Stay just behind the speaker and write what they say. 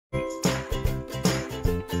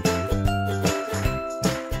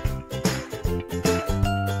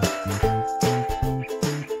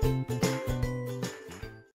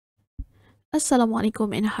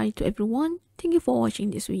and hi to everyone. Thank you for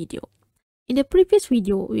watching this video. In the previous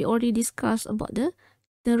video, we already discussed about the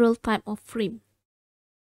neural type of frame.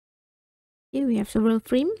 Okay, we have several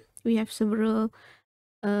frame. We have several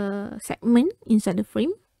segment inside the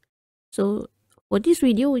frame. So for this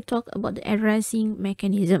video, we talk about the addressing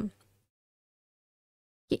mechanism.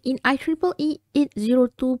 Okay, in IEEE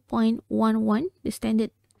 802.11, the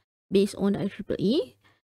standard based on the IEEE,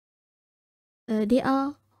 there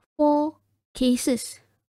are 4 cases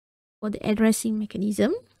for the addressing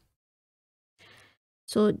mechanism.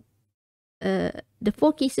 So the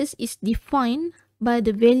 4 cases is defined by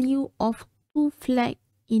the value of 2 flag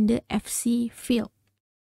in the FC field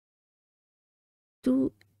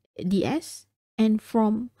to DS and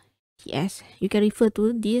from DS. You can refer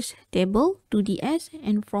to this table to DS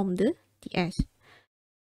and from the DS.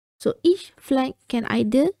 So each flag can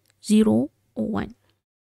either 0 or 1.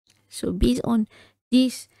 So based on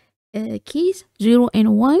this case 0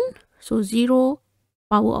 and 1, so 0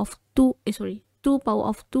 power of 2 2 power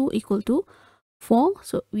of 2 equal to 4.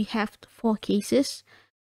 So we have 4 cases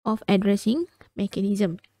of addressing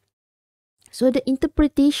mechanism. So the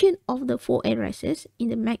interpretation of the 4 addresses in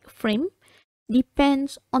the MAC frame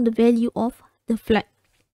depends on the value of the flag.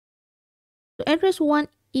 So address 1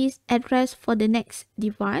 is address for the next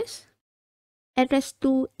device. Address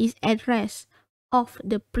 2 is address of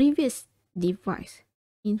the previous device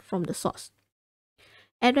from the source.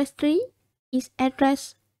 Address 3 is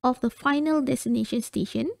address of the final destination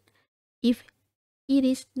station if it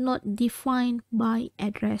is not defined by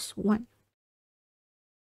address 1.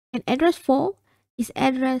 And address 4 is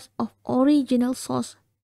address of original source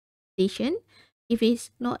station if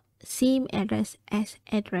it's not same address as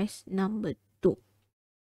address number 2.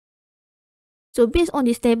 So based on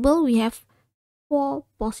this table, we have 4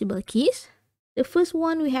 possible keys. The first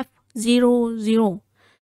one we have 0, 0.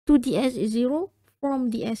 To DS is 0, from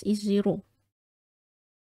DS is 0.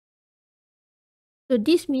 So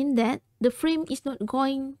this means that the frame is not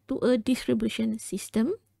going to a distribution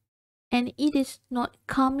system and it is not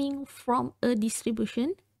coming from a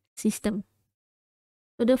distribution system.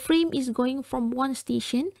 So the frame is going from one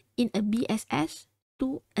station in a BSS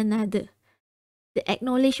to another. The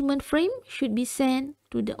acknowledgement frame should be sent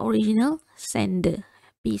to the original sender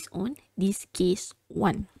based on this case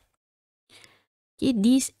 1. Okay,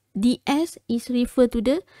 this DS is referred to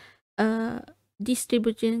the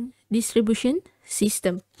distribution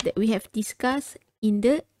system that we have discussed in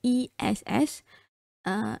the ESS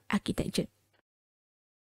architecture.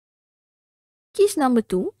 Case number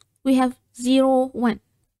 2, we have 0, 1.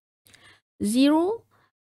 0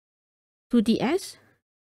 to DS,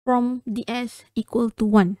 from DS equal to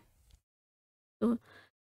 1. So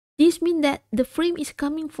this means that the frame is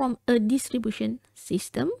coming from a distribution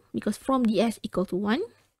system because from DS equal to 1.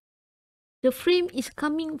 The frame is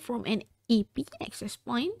coming from an AP access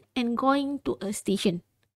point and going to a station.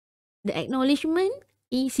 The acknowledgement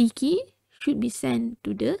AC key should be sent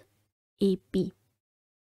to the AP.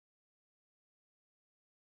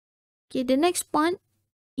 Okay, the next part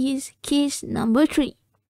is case number 3.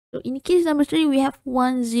 So in case number 3, we have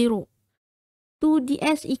 1, 0. To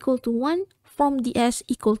DS equal to 1, from DS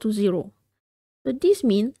equal to 0. So this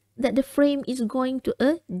means that the frame is going to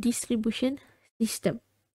a distribution system.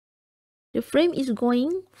 The frame is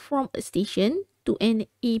going from a station to an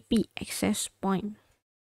AP access point.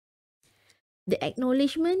 The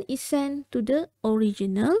acknowledgement is sent to the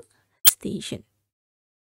original station.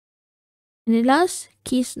 And the last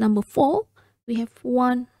case number 4, we have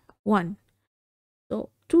 1, 1. So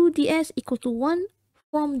 2DS equal to 1,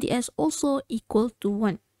 from DS also equal to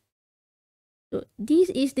 1. So this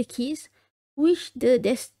is the case which the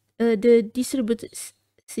distributed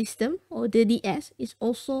system or the DS is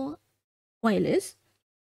also wireless.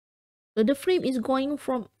 So the frame is going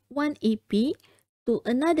from one AP to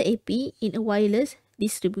another AP in a wireless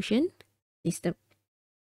distribution system.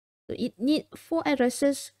 So it needs 4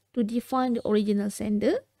 addresses to define the original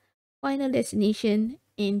sender, final destination,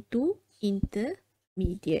 and 2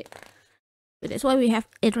 intermediate. So that's why we have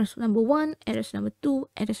address number 1, address number 2,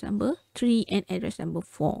 address number 3, and address number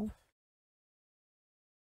 4.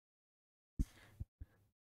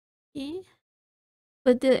 Okay.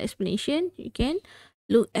 Further explanation, you can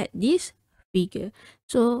look at this figure.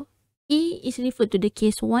 So E is referred to the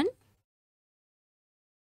case 1.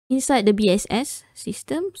 Inside the BSS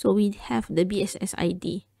system, so we have the BSS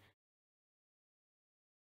ID.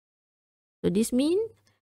 So this means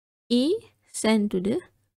E sent to the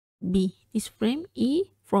B. This frame E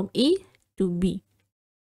from A to B.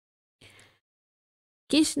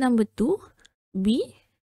 Case number 2, B,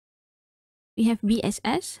 we have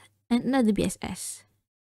BSS and another BSS.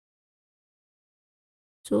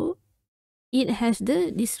 So it has the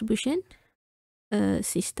distribution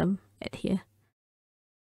system at here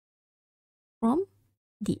from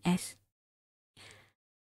DS.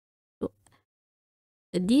 So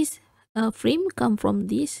this frame come from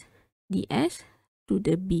this DS to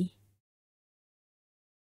the B.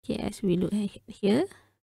 Okay, as we look at here.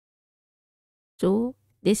 So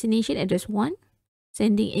destination address 1,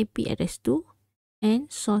 sending AP address 2,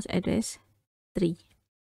 and source address 3.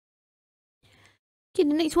 Okay,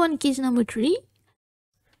 the next one, case number 3.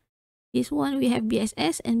 This one we have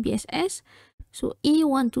BSS and BSS. So A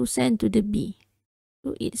want to send to the B.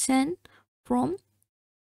 So it send from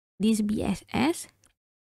this BSS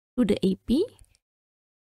to the AP.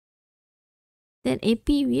 Then AP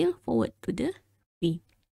will forward to the B.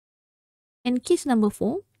 And case number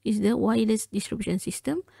 4 is the wireless distribution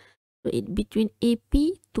system. So it between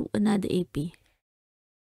AP to another AP.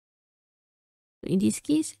 So in this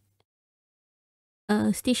case,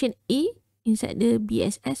 station A inside the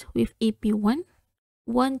BSS with AP1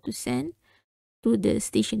 want to send to the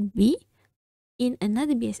station B in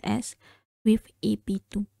another BSS with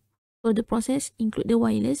AP2. So the process include the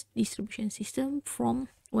wireless distribution system from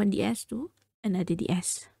one DS to another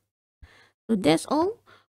DS. So that's all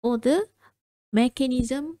for the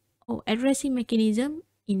mechanism or addressing mechanism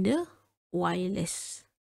in the wireless.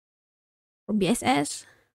 From BSS,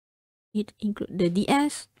 it include the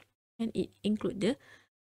DS and it include the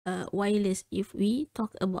wireless if we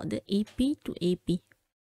talk about the AP to AP.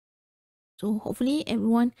 So hopefully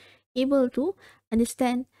everyone able to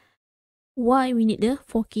understand why we need the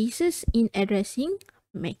 4 cases in addressing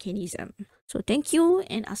mechanism. So thank you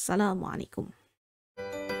and Assalamualaikum.